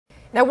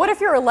Now, what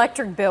if your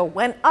electric bill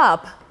went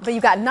up, but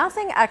you got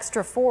nothing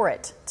extra for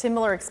it? Tim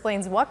Miller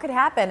explains what could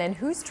happen and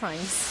who's trying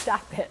to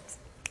stop it.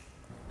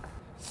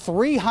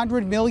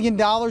 $300 million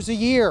a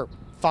year,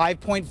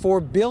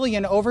 $5.4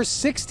 billion over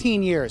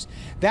 16 years.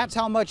 That's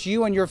how much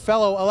you and your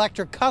fellow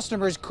electric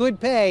customers could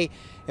pay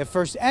if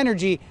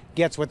FirstEnergy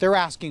gets what they're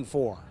asking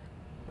for.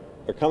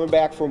 They're coming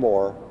back for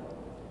more.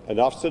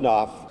 Enough's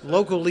enough.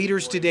 Local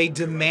leaders today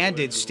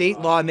demanded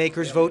state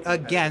lawmakers vote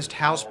against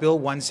House Bill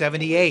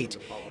 178.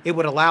 It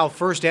would allow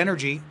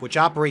FirstEnergy, which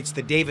operates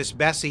the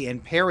Davis-Besse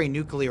and Perry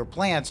nuclear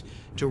plants,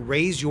 to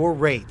raise your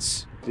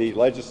rates. The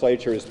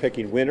legislature is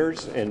picking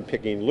winners and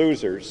picking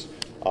losers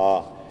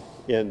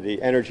in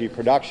the energy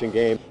production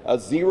game. A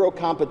zero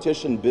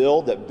competition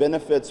bill that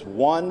benefits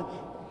one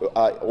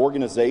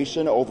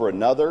organization over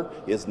another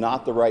is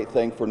not the right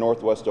thing for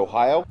Northwest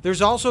Ohio.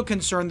 There's also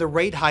concern the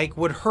rate hike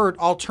would hurt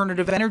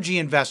alternative energy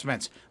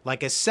investments,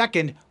 like a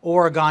second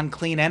Oregon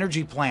clean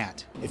energy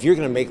plant. If you're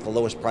going to make the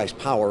lowest price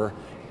power,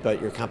 but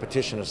your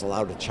competition is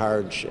allowed to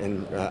charge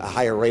a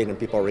higher rate and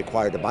people are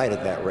required to buy it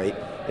at that rate,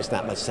 it's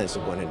not much sense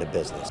of going into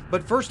business.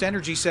 But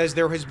FirstEnergy says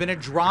there has been a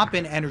drop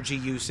in energy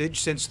usage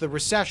since the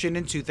recession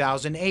in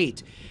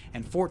 2008,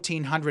 and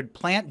 1,400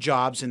 plant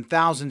jobs and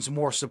thousands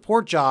more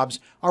support jobs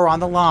are on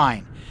the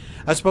line.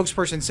 A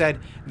spokesperson said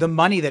the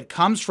money that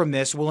comes from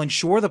this will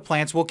ensure the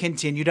plants will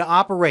continue to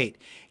operate.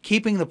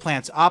 Keeping the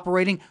plants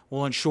operating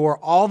will ensure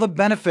all the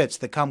benefits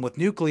that come with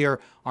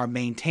nuclear are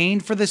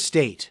maintained for the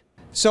state.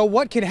 So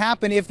what could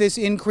happen if this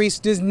increase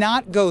does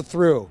not go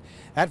through?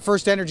 That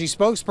FirstEnergy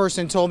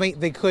spokesperson told me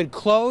they could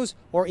close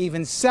or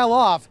even sell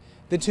off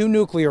the 2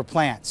 nuclear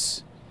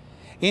plants.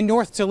 In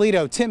North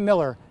Toledo, Tim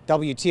Miller,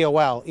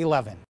 WTOL 11.